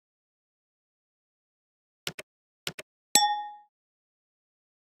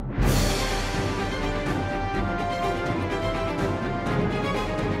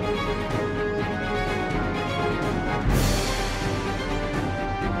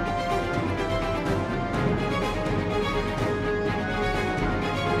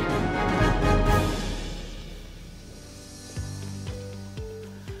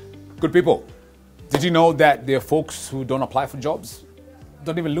Good people, did you know that there are folks who don't apply for jobs,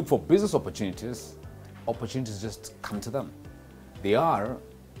 don't even look for business opportunities? Opportunities just come to them. They are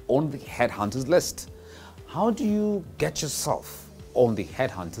on the headhunters list. How do you get yourself on the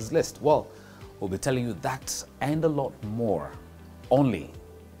headhunters list? Well, we'll be telling you that and a lot more only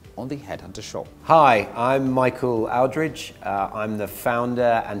on the Headhunter Show. Hi, I'm Michael Aldridge. I'm the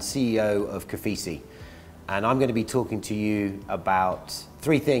founder and CEO of Kofisi. And I'm going to be talking to you about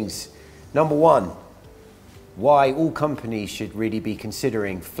three things. Number one, why all companies should really be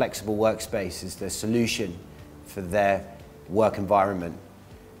considering flexible workspace as the solution for their work environment.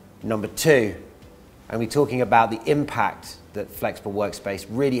 Number two, I'm going to be talking about the impact that flexible workspace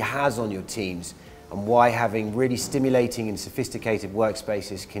really has on your teams and why having really stimulating and sophisticated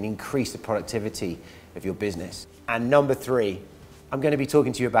workspaces can increase the productivity of your business. And number three, I'm going to be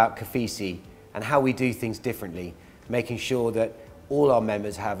talking to you about Kofisi and how we do things differently, making sure that all our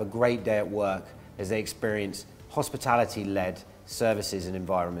members have a great day at work as they experience hospitality-led services and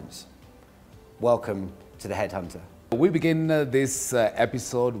environments. Welcome to the Headhunter. We begin this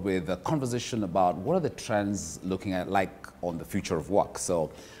episode with a conversation about what are the trends looking at like on the future of work.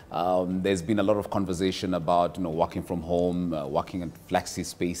 So there's been a lot of conversation about working from home, working in flexi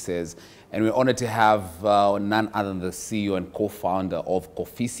spaces, and we're honored to have none other than the CEO and co-founder of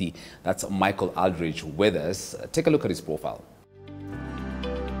Kofisi, that's Michael Aldridge, with us. Take a look at his profile.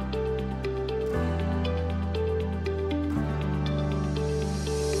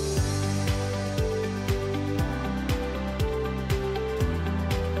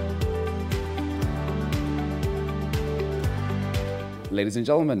 Ladies and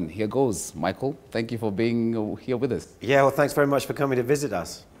gentlemen, here goes Michael. Thank you for being here with us. Yeah, well, thanks very much for coming to visit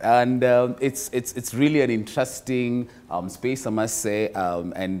us. And it's really an interesting space, I must say.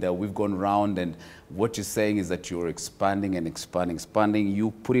 And we've gone around, and what you're saying is that you're expanding and expanding.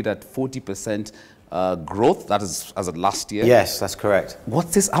 You put it at 40% growth. That is as of last year. Yes, that's correct.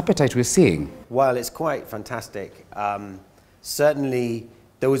 What's this appetite we're seeing? Well, it's quite fantastic. Certainly,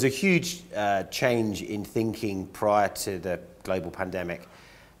 there was a huge change in thinking prior to the global pandemic,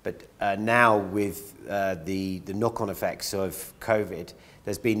 but now with the knock-on effects of COVID,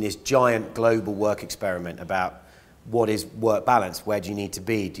 there's been this giant global work experiment about what is work balance. Where do you need to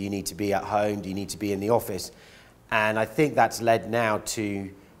be? Do you need to be at home? Do you need to be in the office? And I think that's led now to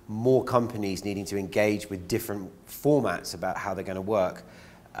more companies needing to engage with different formats about how they're going to work.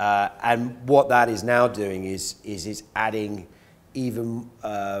 And what that is now doing is adding even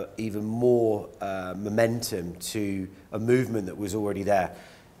more momentum to a movement that was already there.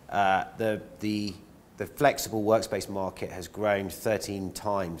 The flexible workspace market has grown 13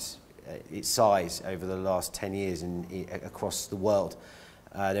 times its size over the last 10 years across the world.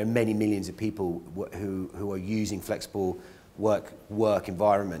 There are many millions of people who are using flexible work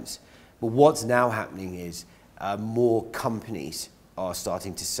environments. But what's now happening is more companies are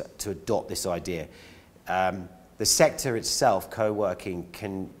starting to adopt this idea. The sector itself, co-working,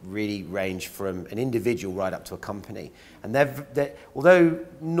 can really range from an individual right up to a company. And although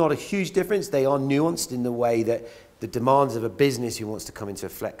not a huge difference, they are nuanced in the way that the demands of a business who wants to come into a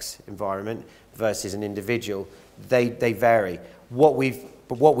flex environment versus an individual, they vary.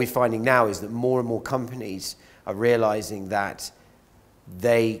 But what we're finding now is that more and more companies are realizing that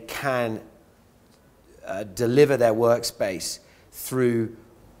they can deliver their workspace through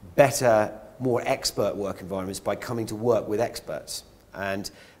better, more expert work environments by coming to work with experts. And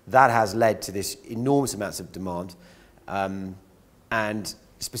that has led to this enormous amounts of demand. And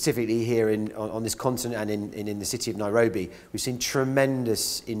specifically here on this continent and in the city of Nairobi, we've seen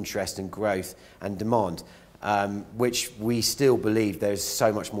tremendous interest and growth and demand, which we still believe there's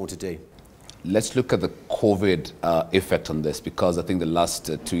so much more to do. Let's look at the COVID effect on this, because I think the last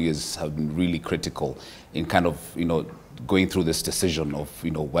 2 years have been really critical in kind of, going through this decision of,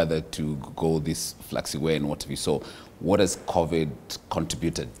 whether to go this flexi way and what have you. So what has COVID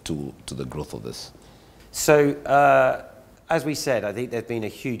contributed to the growth of this? So, as we said, I think there's been a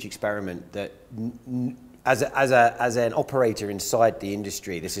huge experiment that as an operator inside the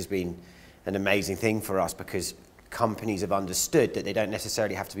industry, this has been an amazing thing for us, because companies have understood that they don't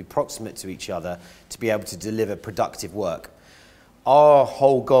necessarily have to be proximate to each other to be able to deliver productive work. Our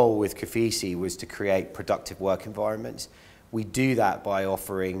whole goal with Kofisi was to create productive work environments. We do that by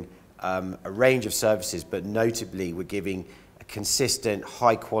offering a range of services, but notably we're giving a consistent,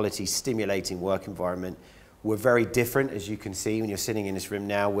 high quality, stimulating work environment. We're very different, as you can see when you're sitting in this room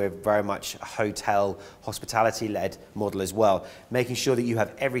now. We're very much a hotel, hospitality-led model as well, making sure that you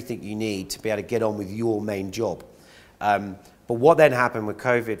have everything you need to be able to get on with your main job. But what then happened with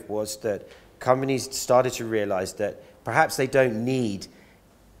COVID was that companies started to realize that perhaps they don't need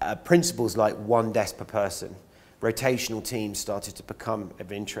principles like one desk per person, rotational teams started to become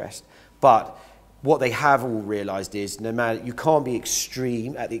of interest. But what they have all realised is no matter, you can't be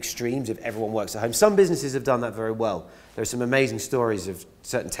extreme at the extremes if everyone works at home. Some businesses have done that very well. There are some amazing stories of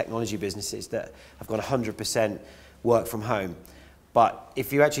certain technology businesses that have got 100% work from home. But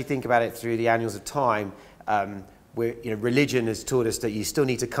if you actually think about it through the annals of time, religion has taught us that you still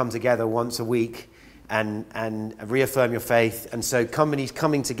need to come together once a week and reaffirm your faith. And so companies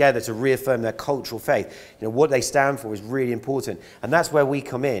coming together to reaffirm their cultural faith, what they stand for is really important. And that's where we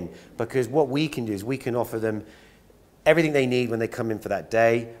come in, because what we can do is we can offer them everything they need when they come in for that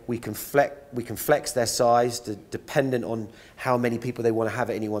day. We can flex their size dependent on how many people they want to have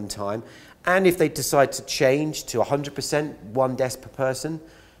at any one time. And if they decide to change to 100% one desk per person,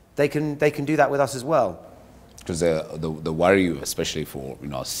 they can do that with us as well. Because the worry, especially for a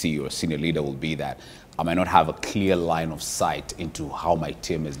CEO or senior leader, will be that I might not have a clear line of sight into how my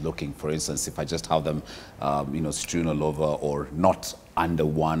team is looking. For instance, if I just have them, strewn all over or not under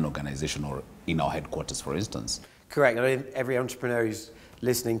one organization or in our headquarters, for instance. Correct. I mean, every entrepreneur who's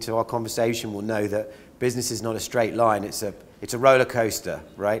listening to our conversation will know that business is not a straight line. It's a roller coaster,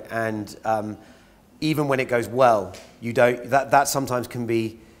 right? And even when it goes well, that sometimes can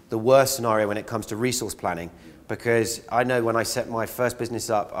be the worst scenario when it comes to resource planning. Because I know when I set my first business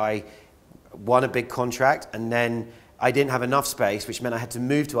up, I won a big contract and then I didn't have enough space, which meant I had to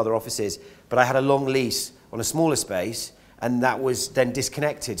move to other offices, but I had a long lease on a smaller space and that was then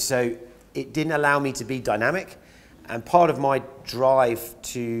disconnected. So it didn't allow me to be dynamic. And part of my drive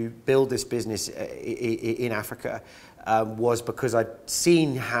to build this business in Africa was because I'd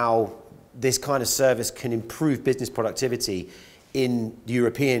seen how this kind of service can improve business productivity in the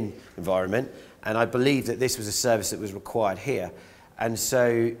European environment. And I believe that this was a service that was required here. And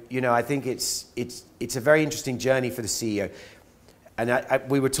so, I think it's a very interesting journey for the CEO. And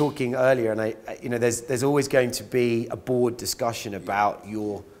we were talking earlier, and there's always going to be a board discussion about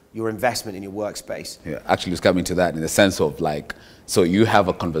your investment in your workspace. Yeah, actually, it's coming to that in the sense of so you have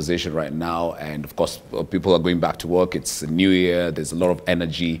a conversation right now, and of course, people are going back to work. It's a new year. There's a lot of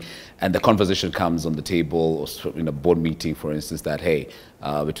energy, and the conversation comes on the table, or in a board meeting, for instance, that hey,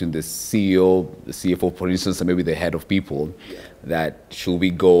 between the CEO, the CFO, for instance, and maybe the head of people, that should we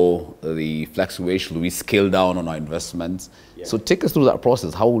go the flex way? Should we scale down on our investments? Yeah. So take us through that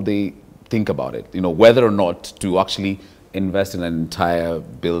process. How would they think about it? Whether or not to actually invest in an entire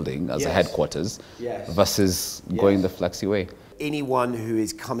building as a headquarters versus going the flexi way. Anyone who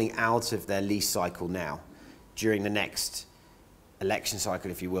is coming out of their lease cycle now, during the next election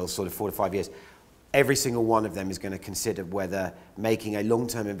cycle, if you will, sort of 4 to 5 years, every single one of them is going to consider whether making a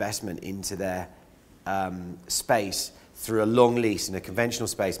long-term investment into their space through a long lease in a conventional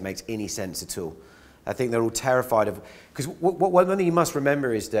space makes any sense at all. I think they're all terrified of, because one thing you must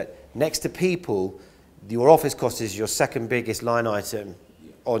remember is that next to people, your office cost is your second biggest line item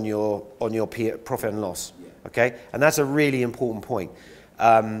on your profit and loss, okay? And that's a really important point.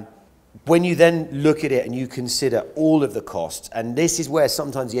 When you then look at it and you consider all of the costs, and this is where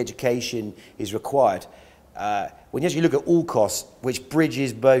sometimes the education is required, when you actually look at all costs, which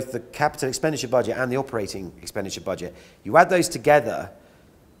bridges both the capital expenditure budget and the operating expenditure budget, you add those together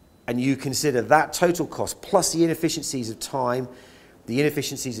and you consider that total cost plus the inefficiencies of time, the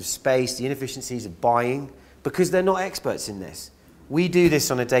inefficiencies of space, the inefficiencies of buying, because they're not experts in this. We do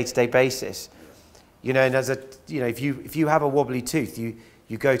this on a day-to-day basis. And if you have a wobbly tooth,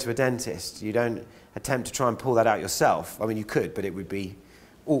 you go to a dentist. You don't attempt to try and pull that out yourself. I mean, you could, but it would be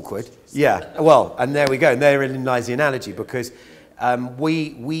awkward. Yeah, well, and there we go. And therein lies the analogy, because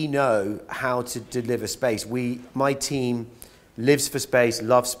we know how to deliver space. My team lives for space,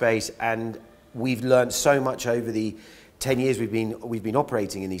 loves space, and we've learned so much over the 10 years we've been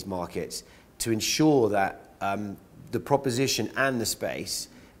operating in these markets to ensure that the proposition and the space,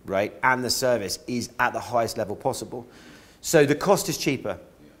 right, and the service is at the highest level possible. So the cost is cheaper.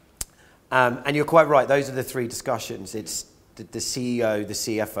 And you're quite right, those are the three discussions. It's the CEO, the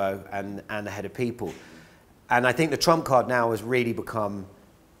CFO, and the head of people. And I think the trump card now has really become,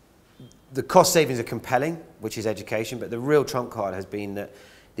 the cost savings are compelling, which is education, but the real trump card has been that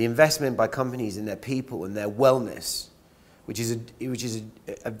the investment by companies in their people and their wellness, which is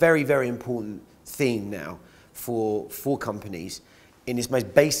a very, very important theme now for companies in its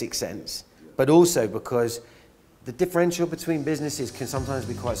most basic sense, but also because the differential between businesses can sometimes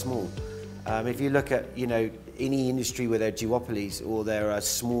be quite small. If you look at any industry where there are duopolies or there are a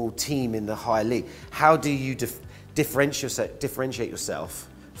small team in the higher league, how do you differentiate yourself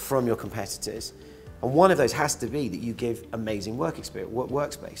from your competitors? And one of those has to be that you give amazing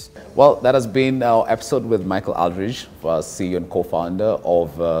workspace. Well, that has been our episode with Michael Aldridge, CEO and co-founder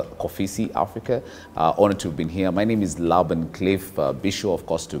of Kofisi Africa. Honored to have been here. My name is Laban Cliff. Be sure, of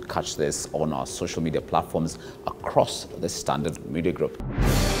course, to catch this on our social media platforms across the Standard Media Group.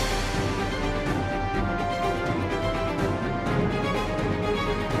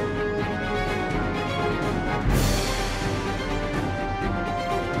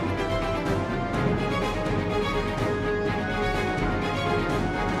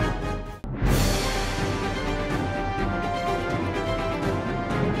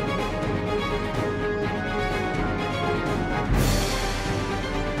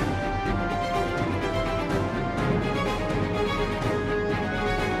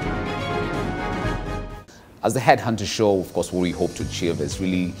 As the Headhunter Show, of course, what we hope to achieve is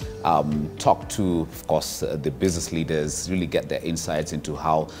really talk to, of course, the business leaders, really get their insights into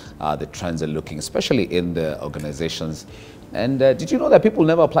how the trends are looking, especially in the organizations. And did you know that people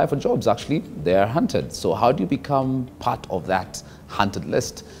never apply for jobs, actually? They are hunted. So how do you become part of that hunted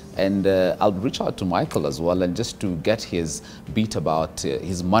list? And I'll reach out to Michael as well, and just to get his beat about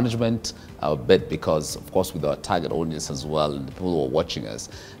his management bit, because of course with our target audience as well, and the people who are watching us,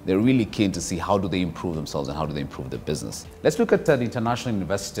 they're really keen to see how do they improve themselves and how do they improve their business. Let's look at the international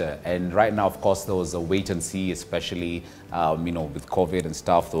investor. And right now, of course, there was a wait and see, especially with COVID and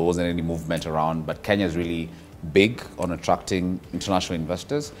stuff. There wasn't any movement around, but Kenya is really big on attracting international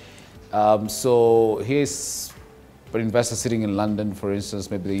investors. So here's for investors sitting in London, for instance,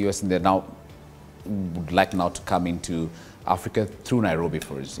 maybe the US, and they now would like now to come into Africa through Nairobi,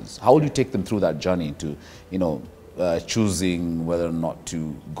 for instance. How would you take them through that journey to, choosing whether or not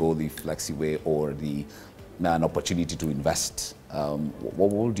to go the flexi way or an opportunity to invest? What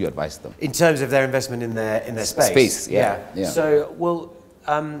would you advise them? In terms of their investment in their space? Space, yeah. So, well,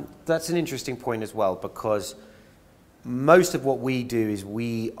 that's an interesting point as well, because most of what we do is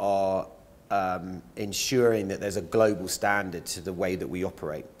we are ensuring that there's a global standard to the way that we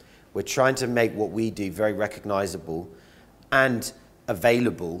operate. We're trying to make what we do very recognizable and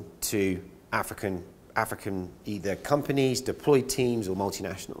available to African either companies, deployed teams, or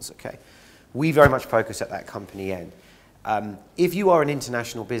multinationals. Okay, we very much focus at that company end. If you are an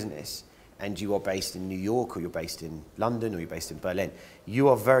international business and you are based in New York, or you're based in London, or you're based in Berlin, you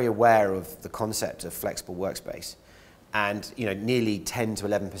are very aware of the concept of flexible workspace. And nearly 10 to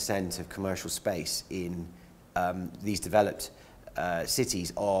 11% of commercial space in these developed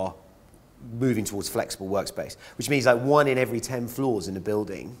cities are moving towards flexible workspace, which means like 1 in every 10 floors in a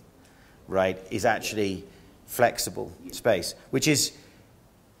building, right, is actually flexible space, which is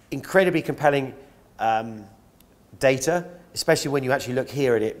incredibly compelling data, especially when you actually look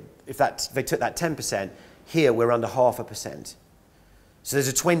here at it. If they took that 10%, here we're under 0.5%. So there's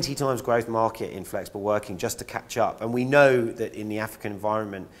a 20 times growth market in flexible working just to catch up. And we know that in the African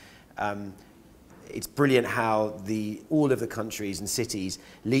environment, it's brilliant how all of the countries and cities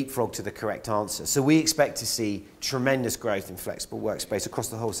leapfrog to the correct answer. So we expect to see tremendous growth in flexible workspace across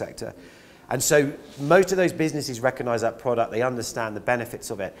the whole sector. And so most of those businesses recognize that product, they understand the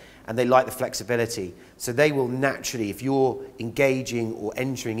benefits of it, and they like the flexibility. So they will naturally, if you're engaging or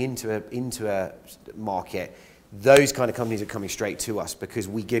entering into a market, those kind of companies are coming straight to us because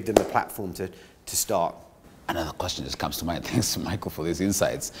we give them the platform to start. Another question just comes to mind, thanks to Michael for these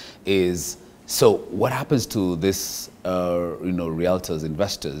insights, is so what happens to this, realtors,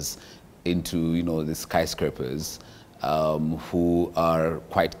 investors into, the skyscrapers who are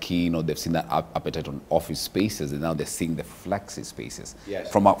quite keen, or they've seen that appetite on office spaces, and now they're seeing the flexi spaces. Yes.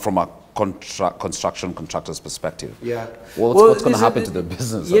 From a construction contractor's perspective. Yeah. What's going to happen to the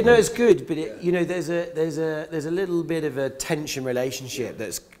business? It's good, but there's a little bit of a tension relationship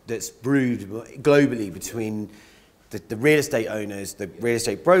that's brewed globally between the real estate owners, the real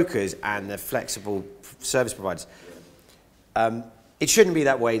estate brokers, and the flexible service providers. It shouldn't be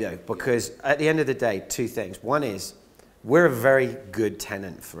that way though, because at the end of the day, two things. One is we're a very good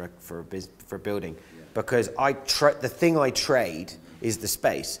tenant for a building, because the thing I trade is the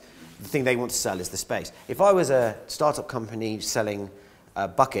space. The thing they want to sell is the space. If I was a startup company selling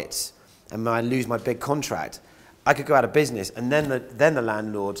buckets and I lose my big contract, I could go out of business, and then the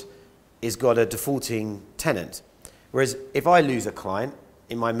landlord has got a defaulting tenant. Whereas if I lose a client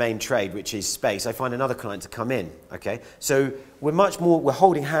in my main trade, which is space, I find another client to come in. Okay, so we're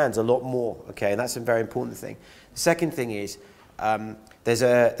holding hands a lot more. Okay, and that's a very important thing. The second thing is there's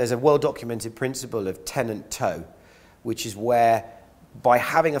a well-documented principle of tenant toe, which is where by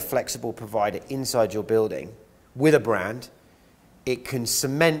having a flexible provider inside your building with a brand, it can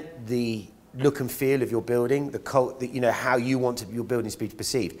cement the look and feel of your building, how you want your buildings to be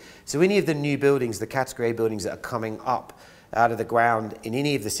perceived. So any of the new buildings, the category A buildings that are coming up out of the ground in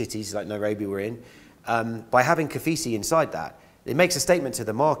any of the cities like Nairobi we're in, by having Kofisi inside that, it makes a statement to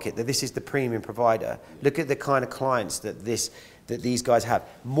the market that this is the premium provider. Look at the kind of clients that these guys have.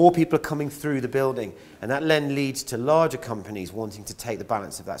 More people are coming through the building, and that then leads to larger companies wanting to take the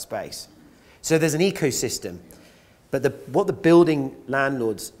balance of that space. So there's an ecosystem. But what the building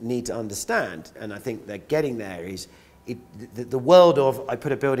landlords need to understand, and I think they're getting there, is the world of I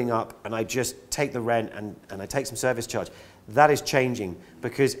put a building up and I just take the rent and I take some service charge. That is changing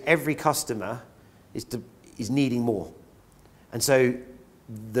because every customer is needing more. And so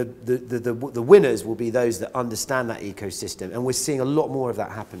the winners will be those that understand that ecosystem. And we're seeing a lot more of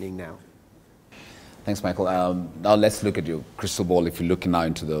that happening now. Thanks, Michael. Now let's look at your crystal ball. If you're looking now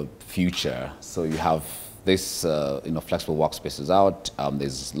into the future, so you have this flexible workspaces out.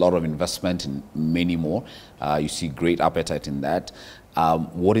 There's a lot of investment in many more. You see great appetite in that.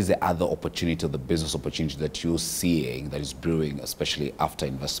 What is the other opportunity or the business opportunity that you're seeing that is brewing, especially after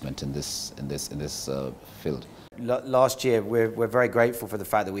investment in this field? Last year, we're very grateful for the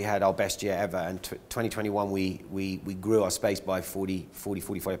fact that we had our best year ever. And 2021, we grew our space by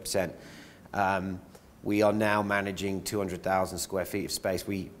 45%. We are now managing 200,000 square feet of space.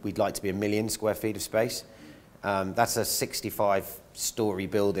 We'd like to be 1 million square feet of space. That's a 65-story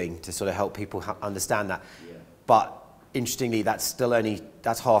building to sort of help people understand that. Yeah. But interestingly, that's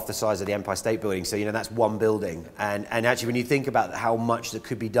half the size of the Empire State Building. So, that's one building. And actually, when you think about how much that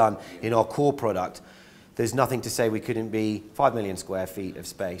could be done in our core product, there's nothing to say we couldn't be 5 million square feet of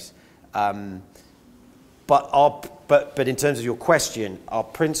space. But in terms of your question, our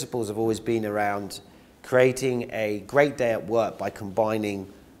principles have always been around creating a great day at work by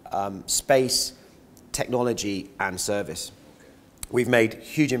combining space, technology, and service. We've made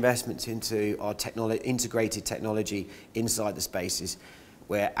huge investments into our integrated technology inside the spaces.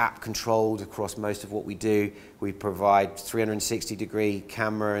 We're app controlled across most of what we do. We provide 360-degree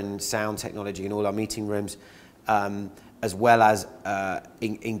camera and sound technology in all our meeting rooms, as well as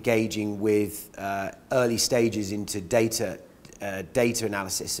engaging with early stages into data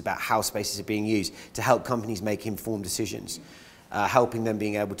analysis about how spaces are being used to help companies make informed decisions, helping them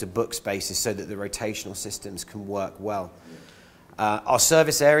being able to book spaces so that the rotational systems can work well. Our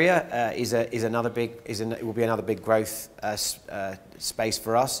service area will be another big growth space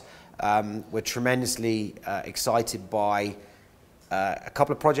for us. We're tremendously excited by a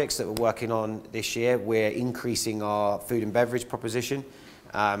couple of projects that we're working on this year. We're increasing our food and beverage proposition,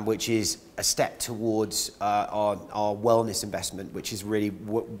 which is a step towards our wellness investment, which is really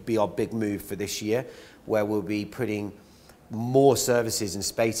what be our big move for this year, where we'll be putting more services and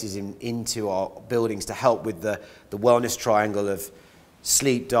spaces into our buildings to help with the wellness triangle of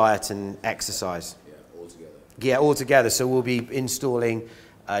sleep, diet, and exercise. Yeah, all together. Yeah, all together. So we'll be installing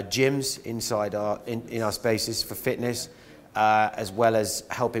gyms inside in our spaces for fitness, as well as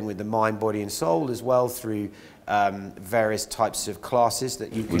helping with the mind, body, and soul as well through various types of classes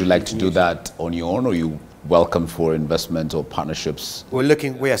that you can. Would you like to do that on your own, or you welcome for investment or partnerships? We're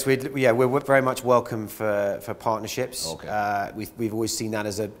looking. Yes, we're very much welcome for partnerships. Okay. We've always seen that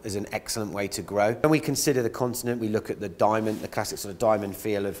as an excellent way to grow. When we consider the continent, we look at the classic sort of diamond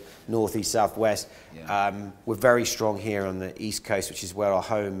feel of north, east, south, west. Yeah. We're very strong here on the east coast, which is where our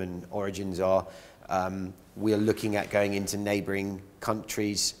home and origins are. We are looking at going into neighbouring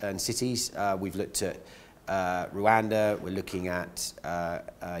countries and cities. We've looked at Rwanda, we're looking at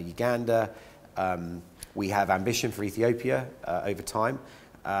Uganda. We have ambition for Ethiopia over time,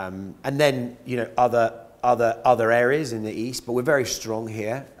 and then other areas in the east. But we're very strong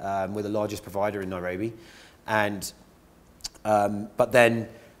here. We're the largest provider in Nairobi, and but then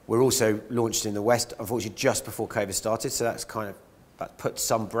we're also launched in the west. Unfortunately, just before COVID started, so that put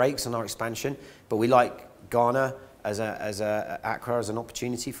some brakes on our expansion. But we like Ghana as Accra as an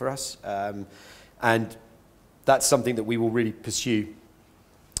opportunity for us, and that's something that we will really pursue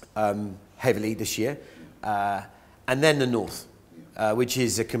heavily this year. And then the north, which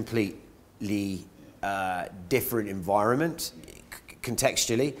is a completely different environment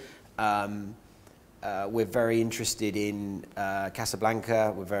contextually. We're very interested in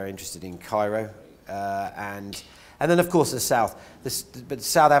Casablanca. We're very interested in Cairo, and then of course the south. But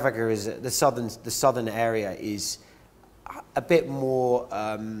South Africa is the southern area is a bit more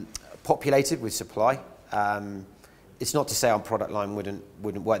populated with supply. It's not to say our product line wouldn't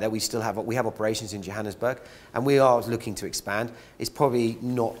work there. We have operations in Johannesburg, and we are looking to expand. It's probably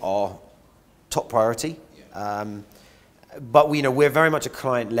not our top priority, but we're very much a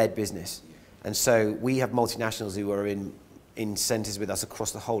client-led business, and so we have multinationals who are in centres with us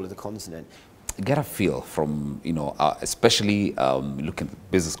across the whole of the continent. Get a feel from, especially looking at the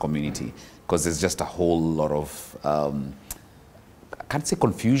business community, because there's just a whole lot of, I can't say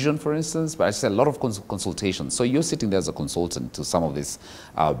confusion, for instance, but I say a lot of consultation. So you're sitting there as a consultant to some of these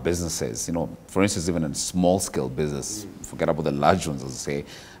businesses, for instance, even in small scale business, forget about the large ones, as I say,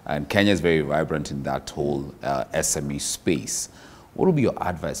 and Kenya is very vibrant in that whole SME space. What would be your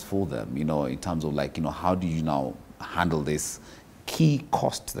advice for them, in terms of how do you now handle this key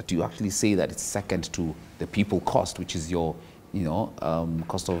cost that you actually say that it's second to the people cost, which is your,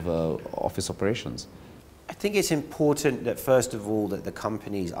 cost of office operations? I think it's important that first of all that the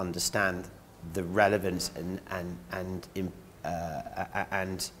companies understand the relevance and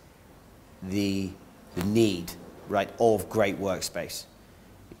the need, right, of great workspace,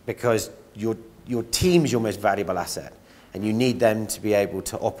 because your team is your most valuable asset, and you need them to be able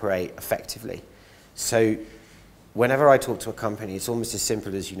to operate effectively. So whenever I talk to a company, it's almost as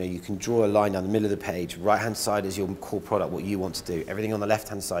simple as, you can draw a line down the middle of the page. Right-hand side is your core product, what you want to do. Everything on the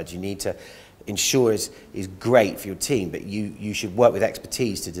left-hand side you need to ensure is great for your team, but you should work with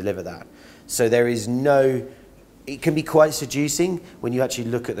expertise to deliver that. So there is it can be quite seducing when you actually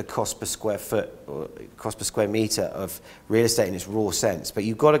look at the cost per square foot or cost per square metre of real estate in its raw sense. But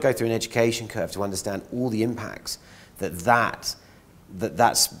you've got to go through an education curve to understand all the impacts that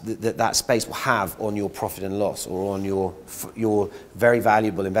space will have on your profit and loss, or on your very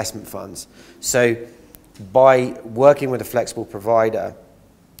valuable investment funds. So by working with a flexible provider,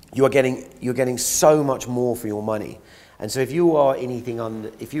 you're getting so much more for your money. And so if you are anything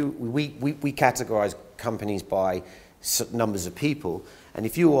under, we categorize companies by numbers of people, and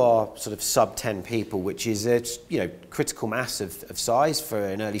if you are sort of sub 10 people, which is a critical mass of size for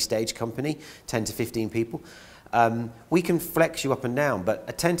an early stage company, 10 to 15 people, we can flex you up and down. But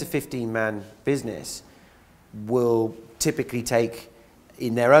a 10 to 15 man business will typically take,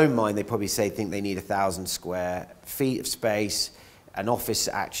 in their own mind, they probably think they need 1,000 square feet of space. An office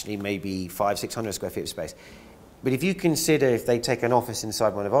actually maybe 500-600 square feet of space. But if you consider if they take an office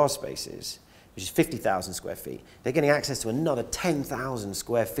inside one of our spaces, which is 50,000 square feet, they're getting access to another 10,000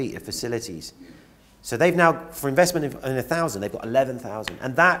 square feet of facilities. So they've now, for investment in 1,000, they've got 11,000.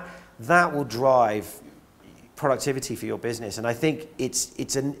 And that will drive productivity for your business. And I think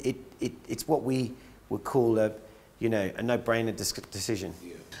it's what we would call a no-brainer decision.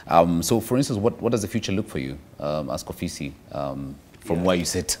 So, for instance, what does the future look for you as Kofisi? From where you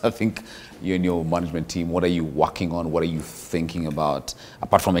sit, I think you and your management team, what are you working on? What are you thinking about,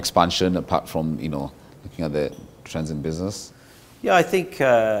 apart from expansion, apart from, looking at the trends in business? Yeah, I think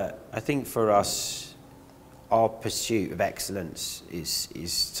for us, our pursuit of excellence is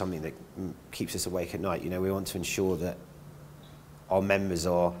something that keeps us awake at night. We want to ensure that our members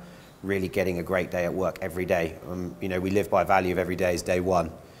are really getting a great day at work every day. We live by a value of every day is day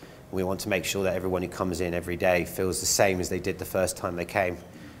one. We want to make sure that everyone who comes in every day feels the same as they did the first time they came.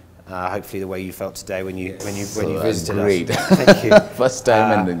 Hopefully the way you felt today when you visited great. us. Thank you. First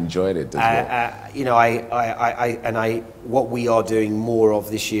time and enjoyed it as well. What we are doing more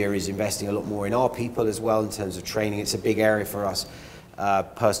of this year is investing a lot more in our people as well in terms of training. It's a big area for us.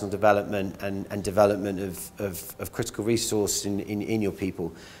 Personal development and development of critical resource in your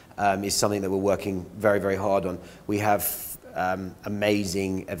people is something that we're working very, very hard on. We have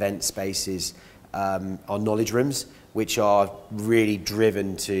amazing event spaces, our knowledge rooms, which are really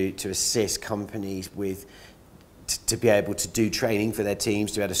driven to assist companies to be able to do training for their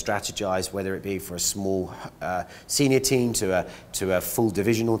teams, to be able to strategize, whether it be for a small senior team to a full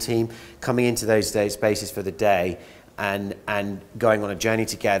divisional team, coming into those spaces for the day and going on a journey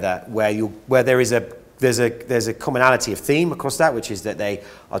together where there's a commonality of theme across that, which is that they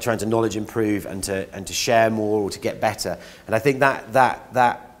are trying to knowledge improve and to share more or to get better. And I think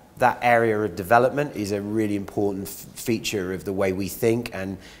that area of development is a really important feature of the way we think,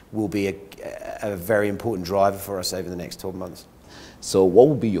 and will be a very important driver for us over the next 12 months. So what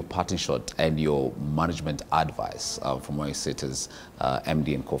would be your parting shot and your management advice from where you sit as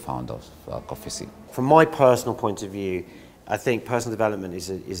MD and co-founder of Kofisi? From my personal point of view, I think personal development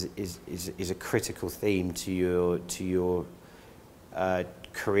is a critical theme to your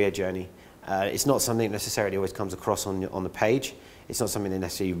career journey. It's not something that necessarily always comes across on the page. It's not something they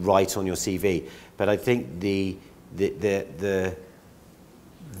necessarily write on your CV. But I think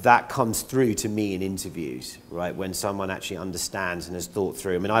that comes through to me in interviews, right? When someone actually understands and has thought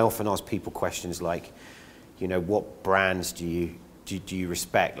through. I mean, I often ask people questions like, what brands do you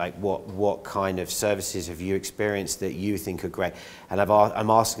respect? Like, what kind of services have you experienced that you think are great? And I'm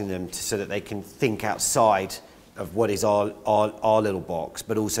asking them so that they can think outside of what is our little box,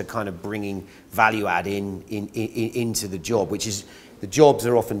 but also kind of bringing value add into the job, which is, the jobs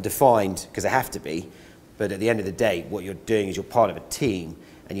are often defined because they have to be, but at the end of the day, what you're doing is you're part of a team,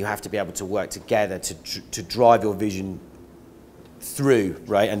 and you have to be able to work together to drive your vision through,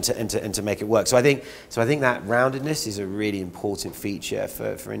 right, and to make it work. So I think that roundedness is a really important feature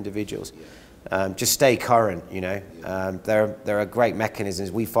for individuals. Just stay current, you know. There are great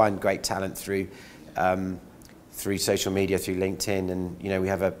mechanisms. We find great talent through social media, through LinkedIn, and you know, we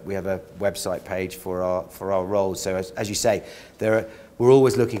have a website page for our roles. So as you say, we're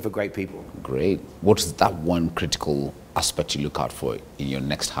always looking for great people. Great. What is that one critical aspect you look out for in your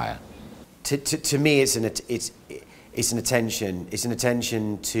next hire? To me, it's an attention. It's an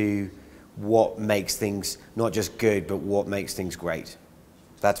attention to what makes things not just good, but what makes things great.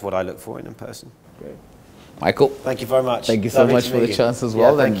 That's what I look for in a person. Great. Michael, thank you very much. Thank you so much for the chance as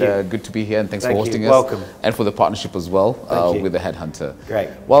well, and good to be here, and thanks for hosting us. Welcome. And for the partnership as well with the Headhunter. Great.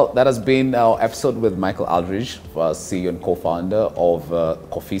 Well, that has been our episode with Michael Aldridge, CEO and co-founder of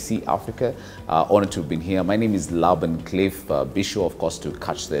Kofisi Africa. Honored to have been here. My name is Laban Cliff. Be sure, of course, to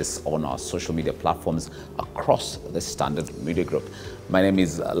catch this on our social media platforms across the Standard Media Group. My name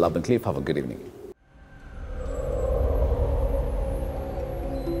is Laban Cliff. Have a good evening.